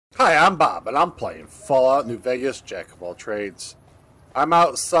Hi, I'm Bob, and I'm playing Fallout New Vegas, Jack of all trades. I'm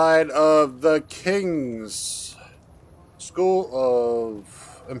outside of the King's School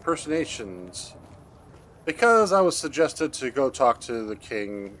of Impersonations because I was suggested to go talk to the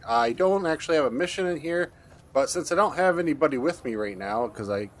King. I don't actually have a mission in here, but since I don't have anybody with me right now,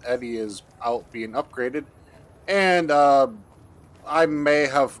 because Eddie is out being upgraded, and I may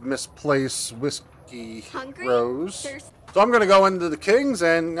have misplaced Whiskey Rose. So I'm going to go into the King's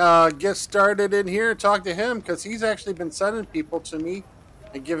and get started in here and talk to him, because he's actually been sending people to me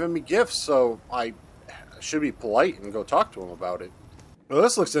and giving me gifts, so I should be polite and go talk to him about it. Well,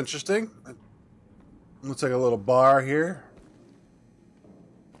 this looks interesting. Looks like a little bar here.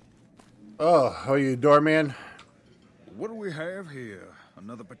 Oh, how are you, doorman? What do we have here?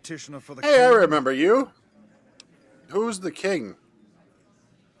 Another petitioner for the Hey, king? I remember you. Who's the king?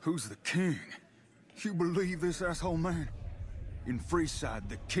 Who's the king? You believe this, asshole man? In Freeside,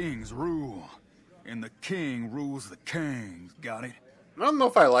 the kings rule. And the king rules the kings. Got it? I don't know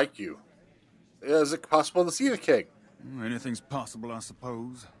if I like you. Is it possible to see the king? Anything's possible, I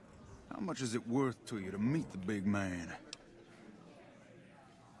suppose. How much is it worth to you to meet the big man?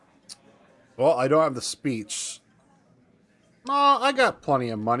 Well, I don't have the speech. No, I got plenty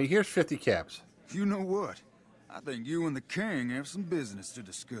of money. Here's 50 caps. You know what? I think you and the king have some business to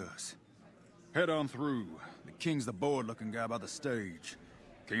discuss. Head on through. The king's the bored-looking guy by the stage.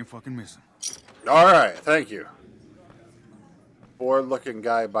 Can't fucking miss him. All right, thank you. Bored-looking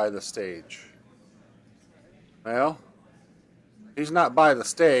guy by the stage. Well, he's not by the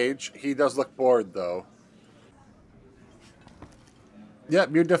stage. He does look bored, though.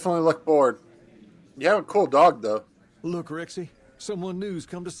 Yep, you definitely look bored. You have a cool dog, though. Look, Rexy, someone new's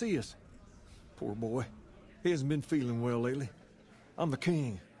come to see us. Poor boy. He hasn't been feeling well lately. I'm the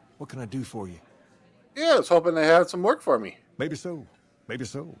king. What can I do for you? Yeah, I was hoping they had some work for me. Maybe so. Maybe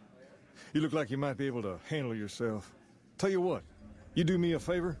so. You look like you might be able to handle yourself. Tell you what, you do me a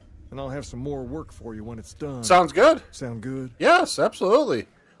favor, and I'll have some more work for you when it's done. Sounds good. Sound good? Yes, absolutely.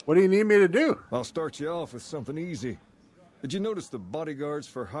 What do you need me to do? I'll start you off with something easy. Did you notice the bodyguards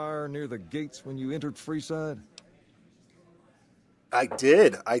for hire near the gates when you entered Freeside? I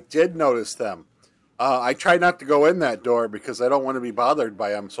did. I did notice them. I tried not to go in that door because I don't want to be bothered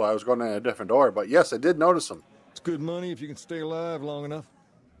by them, so I was going in a different door. But yes, I did notice them. It's good money if you can stay alive long enough.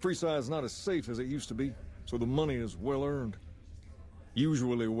 Freeside's not as safe as it used to be, so the money is well earned.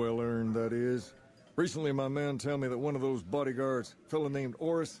 Usually well earned, that is. Recently, my man tell me that one of those bodyguards, a fella named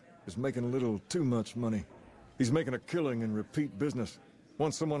Oris, is making a little too much money. He's making a killing in repeat business.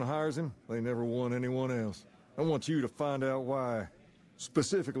 Once someone hires him, they never want anyone else. I want you to find out why.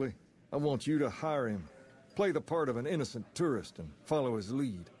 Specifically, I want you to hire him. Play the part of an innocent tourist and follow his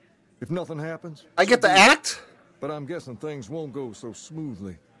lead. If nothing happens... I get to act? But I'm guessing things won't go so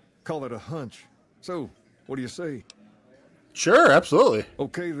smoothly. Call it a hunch. So, what do you say? Sure, absolutely.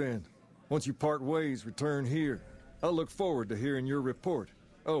 Okay then. Once you part ways, return here. I'll look forward to hearing your report.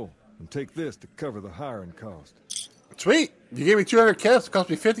 Oh, and take this to cover the hiring cost. Sweet. You gave me 200 caps. It cost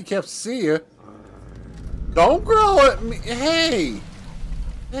me 50 caps to see you. Don't growl at me. Hey.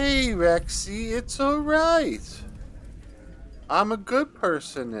 Hey, Rexy. It's all right. I'm a good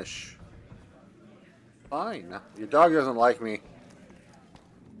person-ish. Fine. Your dog doesn't like me.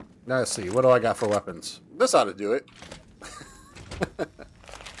 Now, let's see. What do I got for weapons? This ought to do it.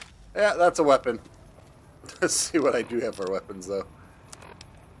 Yeah, that's a weapon. Let's see what I do have for weapons, though.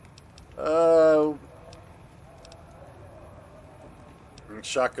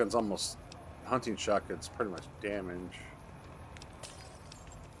 Shotgun's almost... Hunting shotgun's pretty much damage.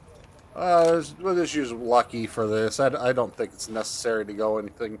 We'll just use lucky for this. I don't think it's necessary to go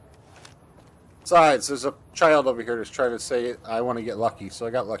anything. Besides, there's a child over here that's trying to say I want to get lucky, so I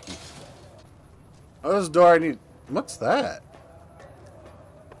got lucky. Oh, this door I need... What's that?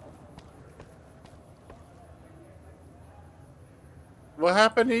 What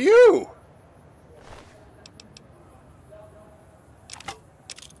happened to you?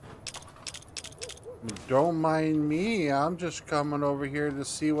 Don't mind me. I'm just coming over here to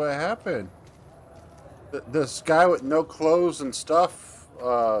see what happened. This guy with no clothes and stuff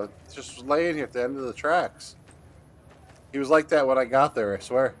just was laying here at the end of the tracks. He was like that when I got there, I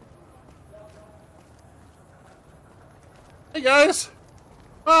swear. Hey, guys.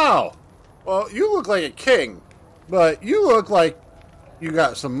 Oh. Well, you look like a king, but you look like you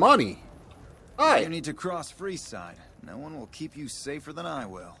got some money. Hi. You need to cross Freeside. No one will keep you safer than I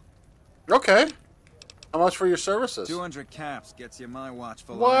will. Okay. How much for your services? 200 caps gets you my watch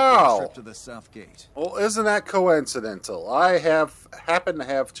for Wow. a trip to the South Gate. Well, isn't that coincidental? I happen to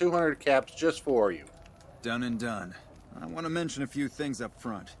have 200 caps just for you. Done and done. I want to mention a few things up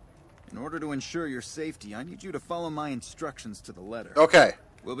front. In order to ensure your safety, I need you to follow my instructions to the letter. Okay.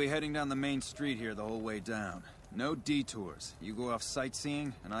 We'll be heading down the main street here the whole way down. No detours. You go off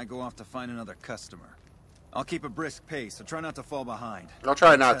sightseeing, and I go off to find another customer. I'll keep a brisk pace, so try not to fall behind. I'll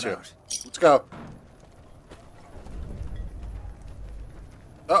try not Let's to. head out. Let's go.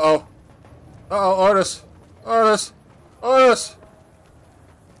 Uh-oh. Uh-oh, Otis. Otis. Otis.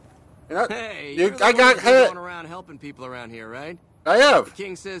 Hey, you, you're the I one got who's been hit. going around helping people around here, right? I have. The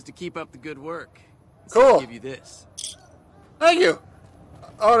king says to keep up the good work. Cool. I'll give you this. Thank you.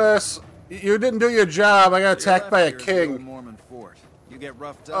 Otis, you didn't do your job. I got attacked by a king. Mormon fort. You get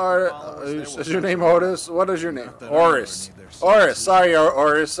roughed up. Is your name Otis? What is your name? Oris. Oris. Sorry,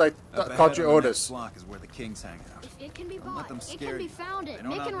 Oris. I called you Otis. Block is where the kings hang out. If it can be Don't let bought, them it scare can be you. found They at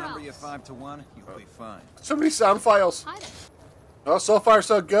don't Nick and outnumber you Ralph's. 5 to 1. You'll be fine. So many sound files. Hide it. Oh, so far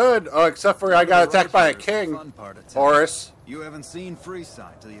so good. Oh, except for I got attacked by a king. Fun part of town. Oris. You haven't seen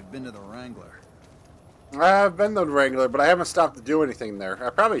Freeside till you've been to the Wrangler. I have been to the Wrangler, but I haven't stopped to do anything there.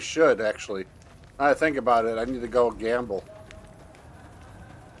 I probably should, actually. Now I think about it, I need to go gamble.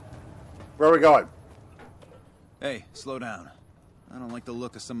 Where are we going? Hey, slow down. I don't like the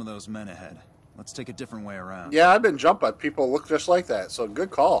look of some of those men ahead. Let's take a different way around. Yeah, I've been jumped by people who look just like that, so good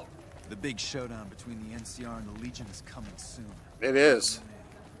call. The big showdown between the NCR and the Legion is coming soon. It is.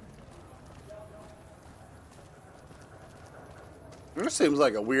 This seems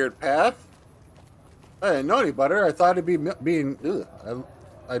like a weird path. I didn't know any better. I thought it'd be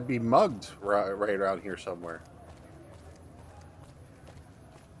I'd be mugged right around here somewhere.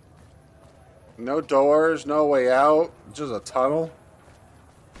 No doors, no way out, just a tunnel.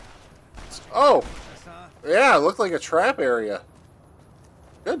 Oh, yeah, it looked like a trap area.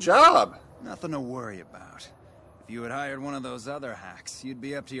 Good job. Nothing to worry about. If you had hired one of those other hacks, you'd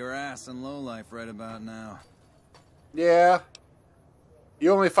be up to your ass in lowlife right about now. Yeah.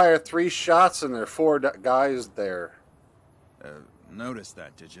 You only fired 3 shots and there are 4 guys there. Noticed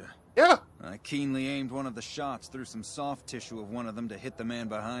that, did you? Yeah. I keenly aimed one of the shots through some soft tissue of one of them to hit the man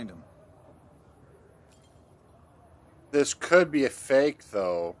behind him. This could be a fake,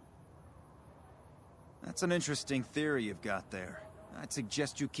 though. That's an interesting theory you've got there. I'd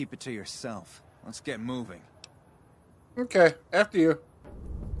suggest you keep it to yourself. Let's get moving. Okay, after you.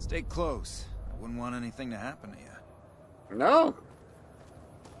 Stay close. I wouldn't want anything to happen to you. No.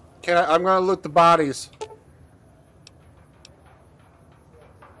 I'm gonna loot the bodies.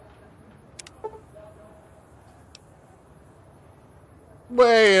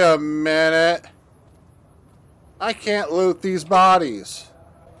 Wait a minute. I can't loot these bodies.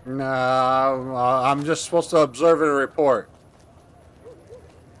 No, I'm just supposed to observe and report.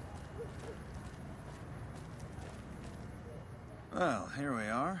 Well, here we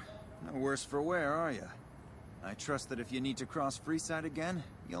are. No worse for wear, are you? I trust that if you need to cross Freeside again,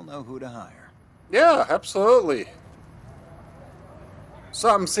 you'll know who to hire. Yeah, absolutely.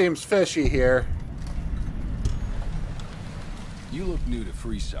 Something seems fishy here. You look new to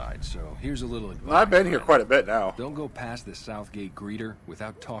Freeside, so here's a little advice. I've been here quite a bit now. Don't go past the Southgate greeter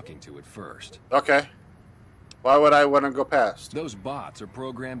without talking to it first. Okay. Why would I want to go past? Those bots are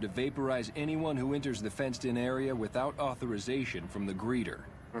programmed to vaporize anyone who enters the fenced-in area without authorization from the greeter.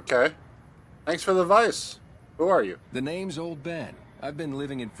 Okay. Thanks for the advice. Who are you? The name's Old Ben. I've been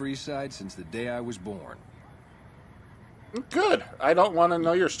living in Freeside since the day I was born. Good. I don't want to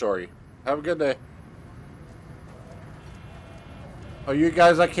know your story. Have a good day. Oh, you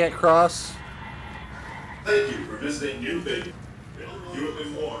guys I can't cross? Thank you for visiting New Vegas. You have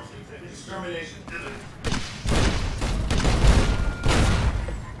been warned. Extermination imminent.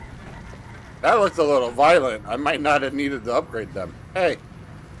 That looked a little violent. I might not have needed to upgrade them. Hey,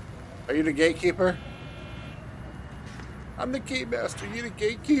 are you the gatekeeper? I'm the keymaster. You the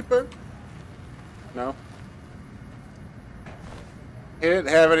gatekeeper? No. He didn't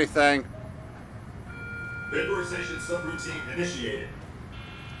have anything. Vaporization subroutine initiated.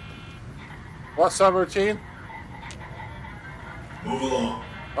 What subroutine? Move along.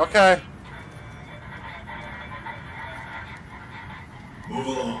 Okay. Move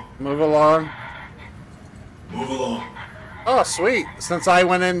along. Move along. Move along. Oh, sweet. Since I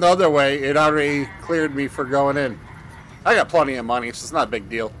went in the other way, it already cleared me for going in. I got plenty of money, so it's not a big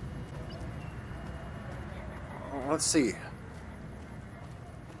deal. Let's see.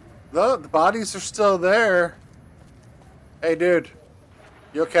 The bodies are still there. Hey, dude.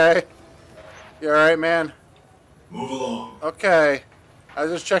 You okay? You alright, man? Move along. Okay. I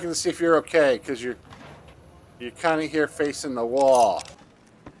was just checking to see if you're okay, because you're kind of here facing the wall.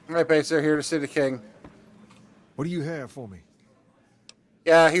 Alright, Pacer, here to see the king. What do you have for me?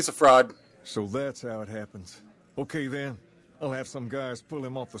 Yeah, he's a fraud. So that's how it happens. Okay, then. I'll have some guys pull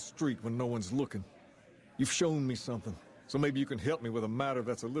him off the street when no one's looking. You've shown me something, so maybe you can help me with a matter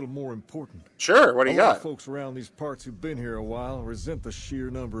that's a little more important. Sure, what do you A lot got? of folks around these parts who've been here a while resent the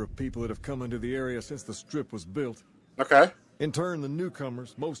sheer number of people that have come into the area since the Strip was built. Okay. In turn, the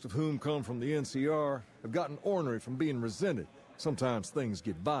newcomers, most of whom come from the NCR, have gotten ornery from being resented. Sometimes things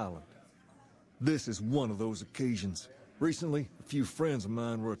get violent. This is one of those occasions. Recently, a few friends of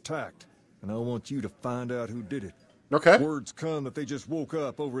mine were attacked, and I want you to find out who did it. Okay. Word's come that they just woke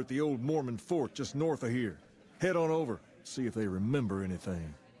up over at the old Mormon fort just north of here. Head on over, see if they remember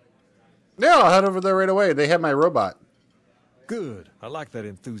anything. Yeah, I'll head over there right away. They have my robot. Good. I like that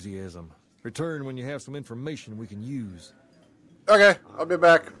enthusiasm. Return when you have some information we can use. Okay, I'll be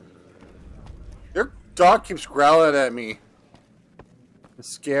back. Your dog keeps growling at me. It's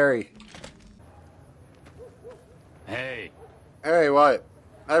scary. Hey, Hey, what?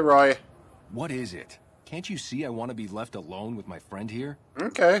 Hi, Roy. what is it? Can't you see I want to be left alone with my friend here?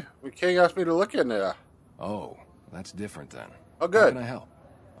 Okay, the king asked me to look in there. Oh, that's different then. Oh, How good. can I help?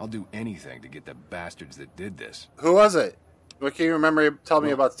 I'll do anything to get the bastards that did this. Who was it? What can you remember? Tell me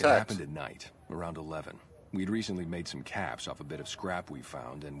Well, about the it text. happened at night, around 11. We'd recently made some caps off a bit of scrap we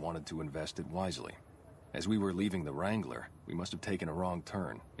found and wanted to invest it wisely. As we were leaving the Wrangler, we must have taken a wrong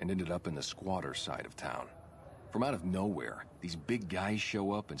turn and ended up in the squatter side of town. From out of nowhere, these big guys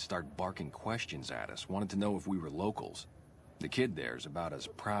show up and start barking questions at us, wanted to know if we were locals. The kid there's about as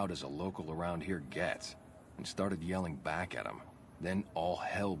proud as a local around here gets, and started yelling back at him. Then all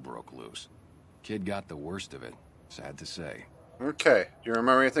hell broke loose. Kid got the worst of it, sad to say. Okay, do you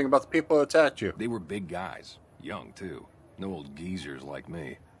remember anything about the people who attacked you? They were big guys, young too. No old geezers like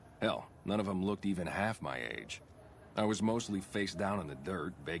me. Hell, none of them looked even half my age. I was mostly face down in the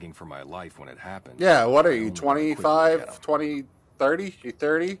dirt, begging for my life when it happened. Yeah, what are I you, only got a quick look at 'em. 25, 20, 30? You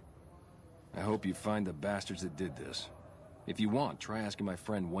 30? I hope you find the bastards that did this. If you want, try asking my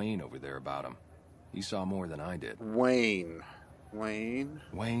friend Wayne over there about him. He saw more than I did. Wayne,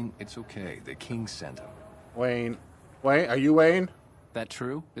 It's okay. The king sent him. Wayne, are you Wayne? That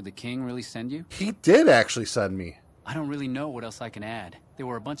true? Did the king really send you? He did actually send me. I don't really know what else I can add. They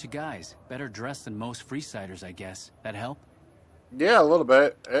were a bunch of guys, better dressed than most Freesiders, I guess. That help? Yeah, a little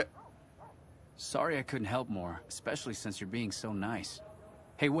bit. Sorry I couldn't help more, especially since you're being so nice.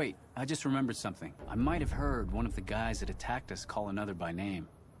 Hey, wait, I just remembered something. I might have heard one of the guys that attacked us call another by name.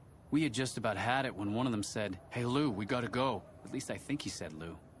 We had just about had it when one of them said, "Hey Lou, we gotta go." At least I think he said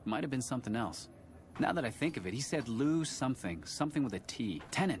Lou. Might have been something else. Now that I think of it, he said Lou something with a T.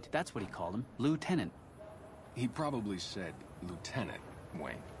 Tenant, that's what he called him. Lieutenant. He probably said Lieutenant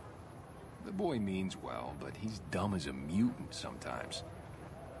Wayne. The boy means well, but he's dumb as a mutant sometimes.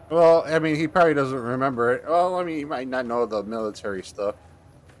 Well, I mean, he probably doesn't remember it. Well, I mean, he might not know the military stuff.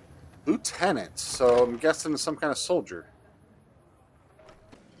 Lieutenant, so I'm guessing some kind of soldier.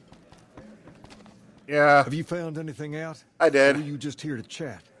 Yeah, Have you found anything out? I Or did. were you just here to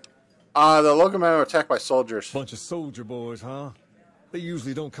chat? The local men were attacked by soldiers. Bunch of soldier boys, huh? They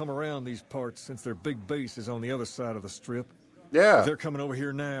usually don't come around these parts since their big base is on the other side of the Strip. If Yeah. they're coming over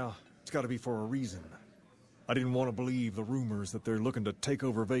here now, it's got to be for a reason. I didn't want to believe the rumors that they're looking to take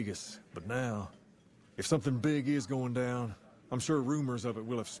over Vegas, but now, if something big is going down, I'm sure rumors of it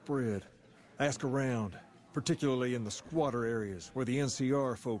will have spread. Ask around, particularly in the squatter areas where the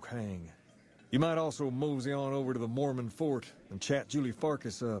NCR folk hang. You might also mosey on over to the Mormon fort and chat Julie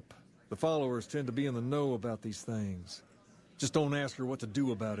Farkas up. The followers tend to be in the know about these things. Just don't ask her what to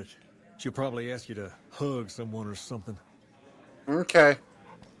do about it. She'll probably ask you to hug someone or something. Okay.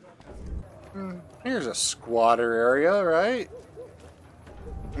 Here's a squatter area, right?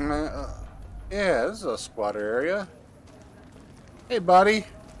 Yeah, this is a squatter area. Hey, buddy.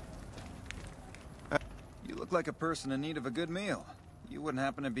 You look like a person in need of a good meal. You wouldn't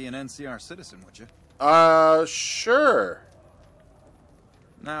happen to be an NCR citizen, would you? Sure.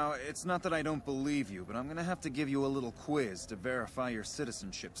 Now, it's not that I don't believe you, but I'm gonna have to give you a little quiz to verify your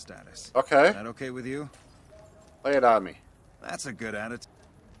citizenship status. Okay. Is that okay with you? Lay it on me. That's a good attitude.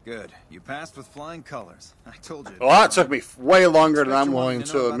 Good. You passed with flying colors. I told you. Well, that took me way longer than Expect I'm you wanted willing know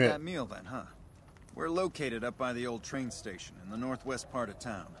to about admit. that meal then, huh? We're located up by the old train station in the northwest part of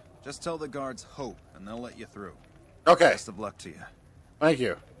town. Just tell the guards Hope, and they'll let you through. Okay. Best of luck to you. Thank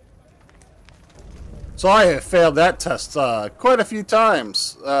you. So I have failed that test quite a few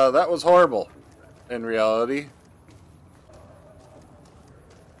times. That was horrible, in reality.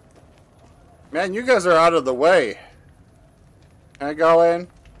 Man, you guys are out of the way. Can I go in?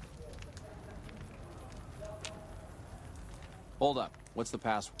 Hold up. What's the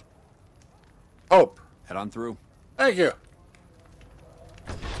password? Hope. Head on through. Thank you.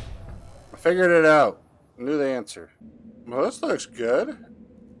 I figured it out. Knew the answer. Well, this looks good.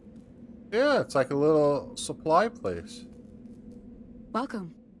 Yeah, it's like a little supply place.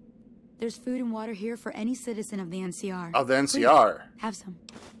 Welcome. There's food and water here for any citizen of the NCR. Of the NCR? Please, have some.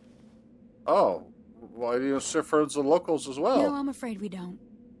 Oh, why do you serve for the locals as well? No, I'm afraid we don't.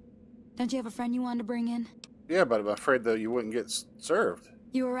 Don't you have a friend you wanted to bring in? Yeah, but I'm afraid that you wouldn't get served.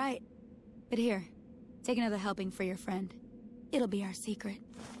 You were right. But here, take another helping for your friend. It'll be our secret.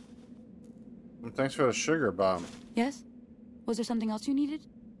 And thanks for the sugar bomb. Yes? Was there something else you needed?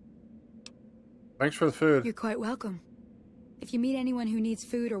 Thanks for the food. You're quite welcome. If you meet anyone who needs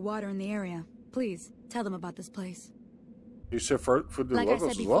food or water in the area, please tell them about this place. You serve food to the Like I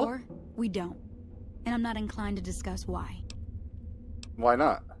locals said as well? before, we don't. And I'm not inclined to discuss why. Why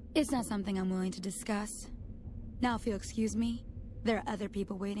not? It's not something I'm willing to discuss. Now, if you'll excuse me, there are other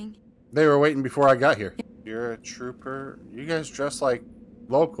people waiting. They were waiting before I got here. You're a trooper. You guys dress like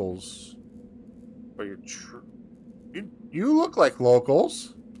locals. But you look like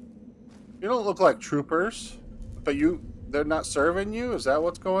locals. You don't look like troopers. But they're not serving you? Is that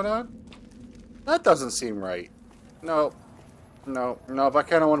what's going on? That doesn't seem right. No. But I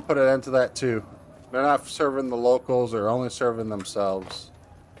kind of want to put an end to that too. They're not serving the locals. They're only serving themselves.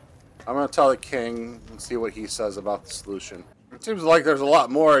 I'm going to tell the king and see what he says about the solution. It seems like there's a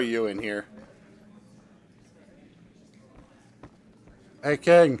lot more of you in here. Hey,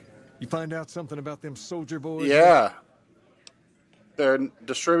 king. You find out something about them soldier boys? Yeah. They're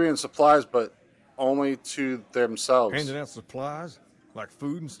distributing supplies, but only to themselves. Handing out supplies? Like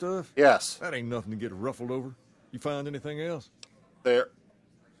food and stuff? Yes. That ain't nothing to get ruffled over. You find anything else? They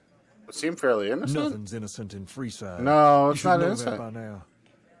seem fairly innocent. Nothing's innocent in Freeside. No, it's you should not know innocent. that by now.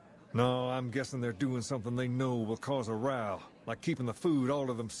 No, I'm guessing they're doing something they know will cause a row, like keeping the food all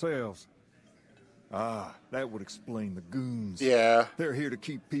to themselves. Ah, that would explain the goons. Yeah. They're here to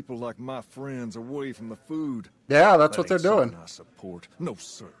keep people like my friends away from the food. Yeah, that's That what they're ain't something doing. I support. No,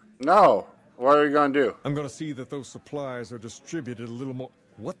 sir. No. What are you going to do? I'm gonna see that those supplies are distributed a little more.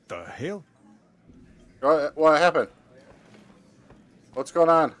 What the hell? What happened? What's going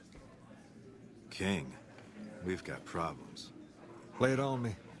on? King, we've got problems. Lay it on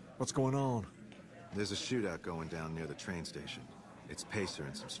me. What's going on? There's a shootout going down near the train station. It's Pacer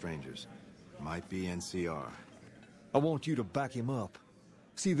and some strangers. Might be NCR. I want you to back him up.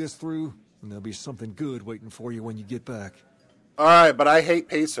 See this through, and there'll be something good waiting for you when you get back. Alright, but I hate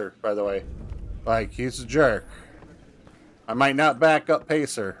Pacer, by the way. Like, he's a jerk. I might not back up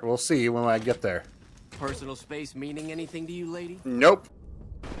Pacer. We'll see when I get there. Personal space meaning anything to you, lady? Nope.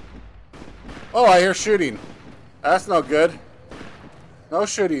 Oh, I hear shooting. That's no good. No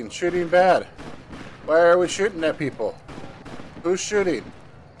shooting. Shooting bad. Why are we shooting at people? Who's shooting?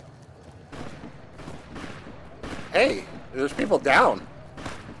 Hey, there's people down.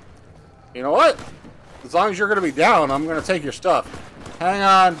 You know what? As long as you're going to be down, I'm going to take your stuff. Hang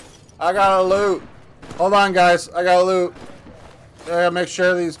on. I got to loot. Hold on, guys. I got to loot. I got to make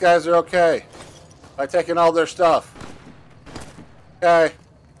sure these guys are okay by taking all their stuff. Okay.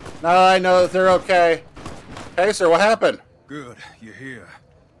 Now that I know that they're okay. Hey, sir, what happened? Good, you're here.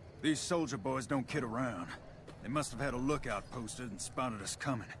 These soldier boys don't kid around. They must have had a lookout posted and spotted us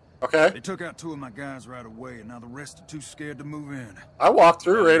coming. Okay. They took out 2 of my guys right away, and now the rest are too scared to move in. I walked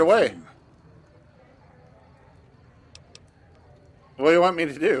through right away. What do you want me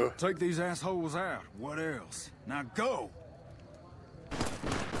to do? Take these assholes out. What else? Now go!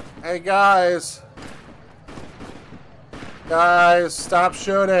 Hey, guys. Guys, stop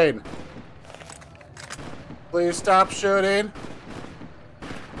shooting. Please stop shooting.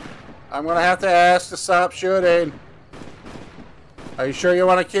 I'm going to have to ask to stop shooting. Are you sure you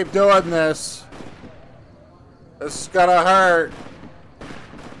want to keep doing this? This is going to hurt.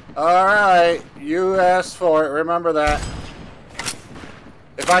 Alright, you asked for it. Remember that.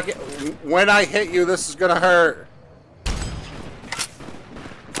 When I hit you, this is going to hurt.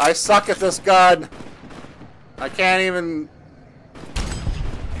 I suck at this gun. I can't even...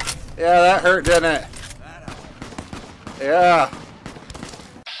 Yeah, that hurt, didn't it? Yeah.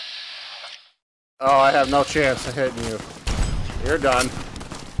 Oh, I have no chance of hitting you. You're done.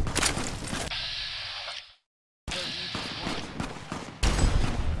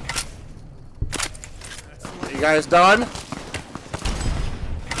 You guys done?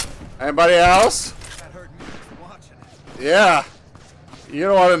 Anybody else? Yeah. You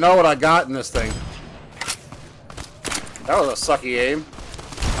don't want to know what I got in this thing. That was a sucky aim.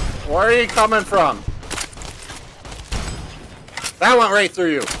 Where are you coming from? That went right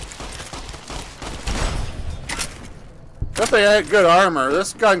through you. Good thing I had good armor.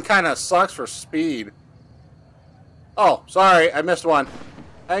 This gun kind of sucks for speed. Oh, sorry. I missed one.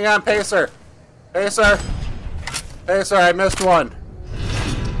 Hang on, Pacer. Pacer. Hey, sorry, I missed one.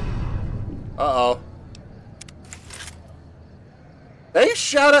 Uh-oh. They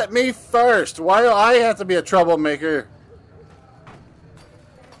shot at me first. Why do I have to be a troublemaker?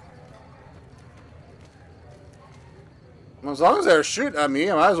 As long as they're shooting at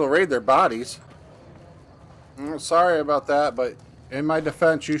me, I might as well raid their bodies. I'm sorry about that, but in my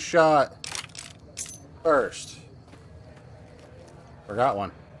defense, you shot first. Forgot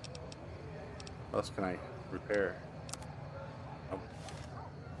one. What else can I repair? Oh.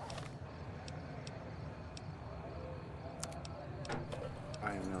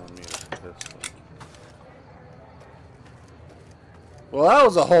 9mm pistol. Well, that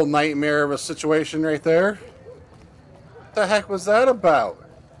was a whole nightmare of a situation right there. What the heck was that about?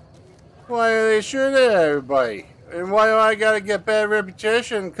 Why are they shooting at everybody? And why do I gotta get bad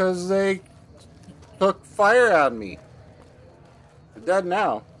reputation because they took fire on me? They're dead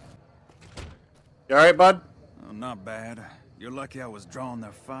now. You alright, bud? Oh, not bad. You're lucky I was drawing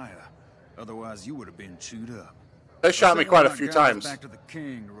their fire. Otherwise, you would have been chewed up. They shot me quite a few times. Back to the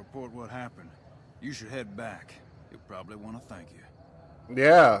king to report what happened. You should head back. He'll probably want to thank you.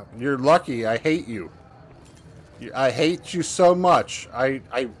 Yeah, you're lucky. I hate you. I hate you so much. I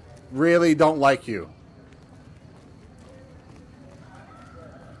really don't like you.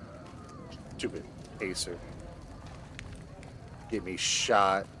 Stupid pacer. Get me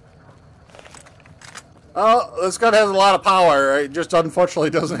shot. Oh, this gun has a lot of power. It just unfortunately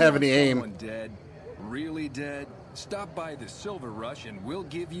doesn't have any aim. Dead? Really dead? Stop by the Silver Rush and we'll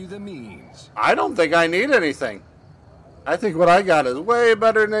give you the means. I don't think I need anything. I think what I got is way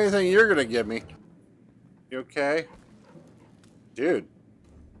better than anything you're gonna give me. You okay? Dude.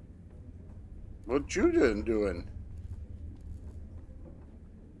 What you doing?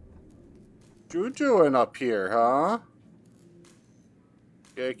 What you doing up here, huh?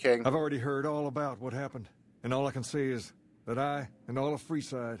 Okay, King. I've already heard all about what happened, and all I can say is that I and all of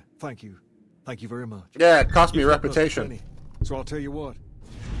Freeside thank you. Thank you very much. Yeah, it cost me reputation. Plenty, so I'll tell you what,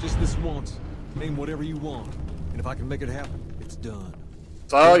 just this once, name whatever you want, and if I can make it happen, it's done.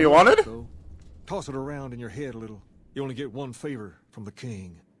 That's all you wanted? So, toss it around in your head a little. You only get one favor from the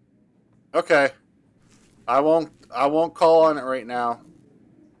king. Okay. I won't call on it right now.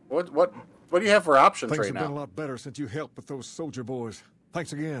 What do you have for options Things right now? have been a lot better since you helped with those soldier boys.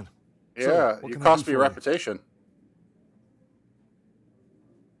 Thanks again. Yeah, so, you cost me reputation.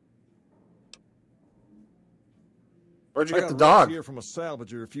 Where'd you get the dog? Here from a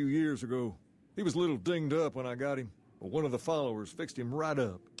salvager a few years ago. He was a little dinged up when I got him, but one of the followers fixed him right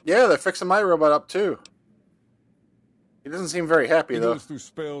up. Yeah, they're fixing my robot up too. He doesn't seem very happy though. He goes through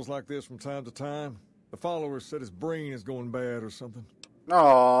spells like this from time to time. The followers said his brain is going bad or something.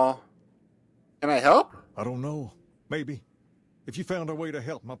 Aww. Can I help? I don't know. Maybe. If you found a way to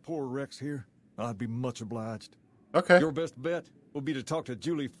help my poor Rex here, I'd be much obliged. Okay. Your best bet will be to talk to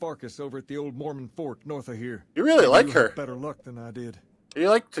Julie Farkas over at the old Mormon fort north of here. You really like her. Have better luck than I did. Are you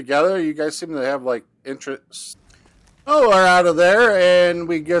like together? You guys seem to have like interests. Oh, we're out of there, and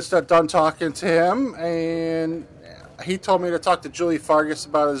we just got done talking to him, and he told me to talk to Julie Farkas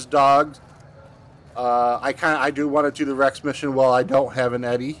about his dog. I do want to do the Rex mission while I don't have an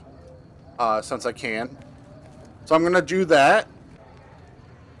Eddie, since I can. So I'm gonna do that,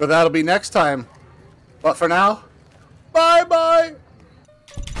 but that'll be next time. But for now, bye bye.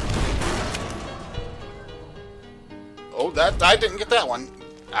 Oh, I didn't get that one.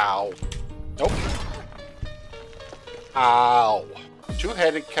 Ow. Nope. Ow.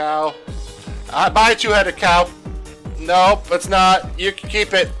 Two-headed cow. Bye, two-headed cow. Nope, it's not. You can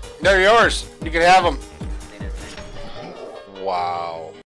keep it. They're yours. You can have them. Wow.